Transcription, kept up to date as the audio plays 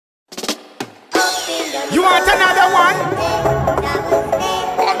You want another one?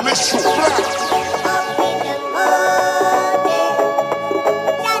 Alessio.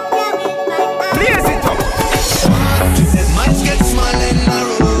 Blaze it up. Minds get small and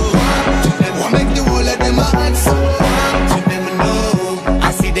narrow. What make the whole of them a answer? To them know.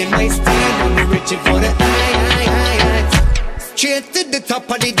 I see them my stand and they reaching for the high. Straight to the top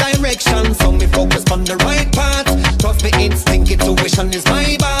of the direction, so me focus on the right path. Trust me, instinct, intuition is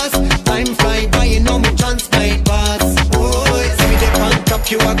my boss. Time fly by, you know me chance my pass. Oh, see me the on top,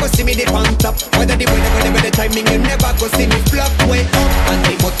 you are go see me the on top. Whether the timing, you never go see me flop way up. And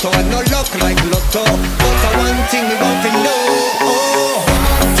the motto, no luck like lotto. But one thing we want to know. Oh,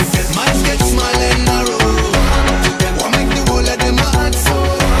 to them minds get small and narrow. To them, what make the whole of them a answer?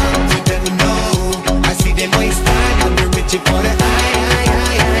 To them know, I see them waste time and they're reaching for the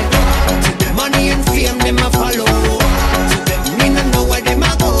high. To them money and fame, them a follow. To them, me no know where them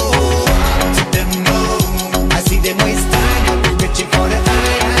a go. To them know, I see them waste time and they're reaching for the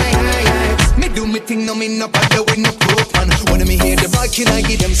high. Me do me thing, no me no bother with no proof man. When me hear the back, can I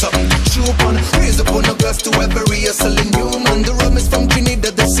give them something? Shoot on, raise up on a glass to every hustling human. The rum is from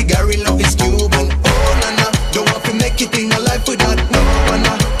Trinidad, the cigarillo is Cuban. Oh na na, don't want to make it in a life without no one.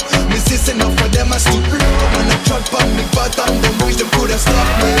 Me sis enough for them I stood low. Man I trod on me but on them wish them coulda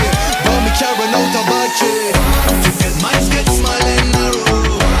stopped me. But me carrying out a battery. To them minds get small and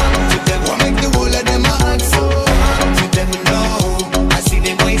narrow. To them what make the whole of them a answer. To them know, I see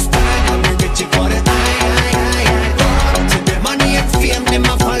them waste time and me reaching for the high. To them money and fame them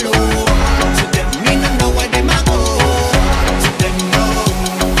a follow. To them me no know where them a go. To them know,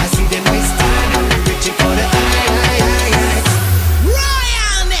 I see them waste time and me reaching for the high.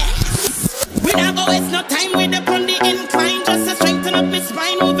 Royalness. We not go waste no time with the on the incline. Just to strengthen up my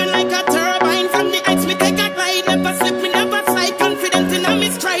spine, moving like a turbine. From the heights me take a glide, never slip, me never slide. Confident in my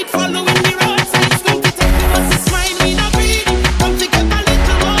stride, following the road signs. Come to take me what's a smile, me not greedy. Come to get a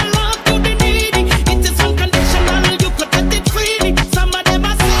little more love to the needy. It is unconditional, you could get it freely. Some of them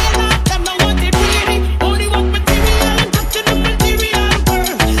are saying that, them don't want it really. Only want material and touching the material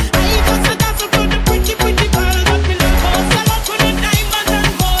world. I just a dazzle for the pretty girl. But me love all sell out for the diamond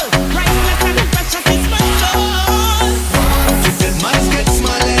and gold. Priceless and precious is my soul. To them minds get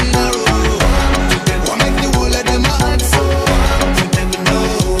small and narrow. To them what make the whole of them a answer. To them know,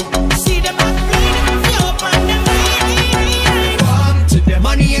 See them up, play them up, you open them high. to them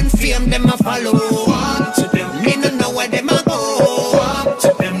money and fame them a follow. To them me no know where them a go. To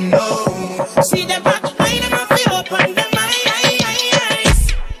them know, See them back, play them up, you open them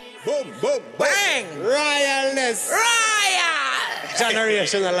eyes. Boom, boom, bang. Royalness. Royal!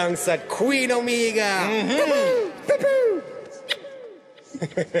 Generation alongside Queen Omega.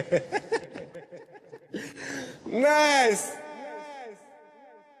 Nice.